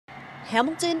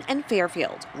Hamilton and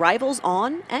Fairfield, rivals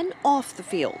on and off the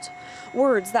field.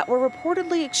 Words that were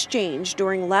reportedly exchanged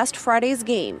during last Friday's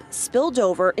game spilled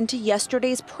over into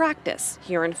yesterday's practice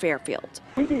here in Fairfield.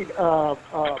 We need a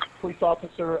police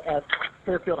officer at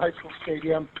Fairfield High School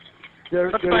Stadium.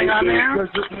 What's going on there?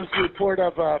 There's a report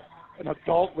of an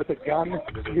adult with a gun.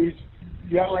 He's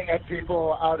yelling at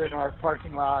people out in our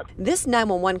parking lot. This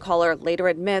 911 caller later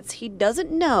admits he doesn't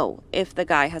know if the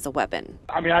guy has a weapon.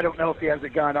 I mean, I don't know if he has a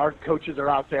gun. Our coaches are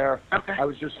out there. Okay. I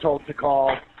was just told to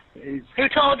call. Who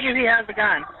told you he has a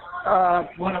gun?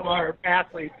 One of our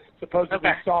athletes supposedly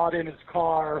saw it in his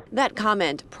car. That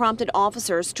comment prompted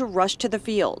officers to rush to the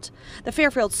field. The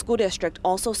Fairfield School District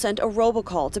also sent a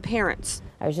robocall to parents.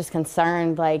 I was just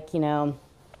concerned,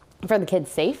 for the kids'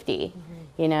 safety.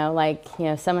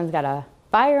 Someone's got a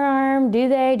firearm, do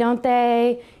they, don't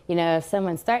they? If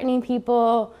someone's threatening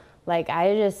people,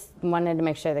 I just wanted to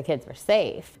make sure the kids were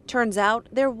safe. Turns out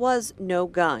there was no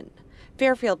gun.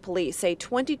 Fairfield police say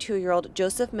 22-year-old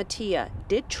Joseph Mattia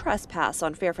did trespass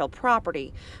on Fairfield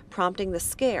property, prompting the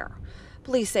scare.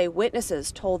 Police say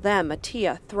witnesses told them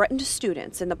Mattia threatened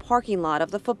students in the parking lot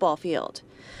of the football field.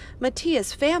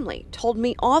 Mattia's family told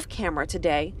me off camera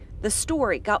today the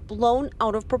story got blown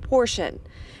out of proportion.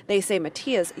 They say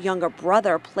Mattia's younger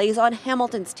brother plays on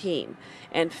Hamilton's team,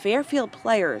 and Fairfield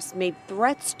players made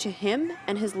threats to him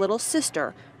and his little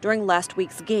sister during last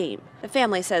week's game. The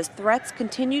family says threats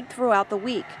continued throughout the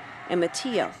week, and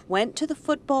Mattia went to the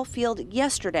football field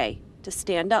yesterday to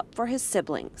stand up for his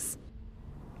siblings.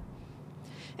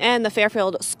 And the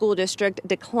Fairfield School District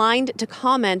declined to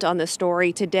comment on the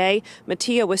story today.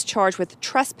 Mattia was charged with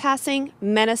trespassing,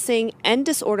 menacing, and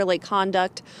disorderly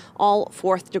conduct, all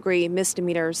fourth-degree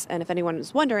misdemeanors. And if anyone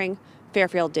is wondering,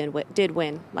 Fairfield did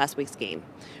win last week's game.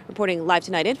 Reporting live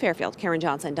tonight in Fairfield, Karen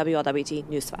Johnson, WLWT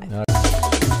News 5.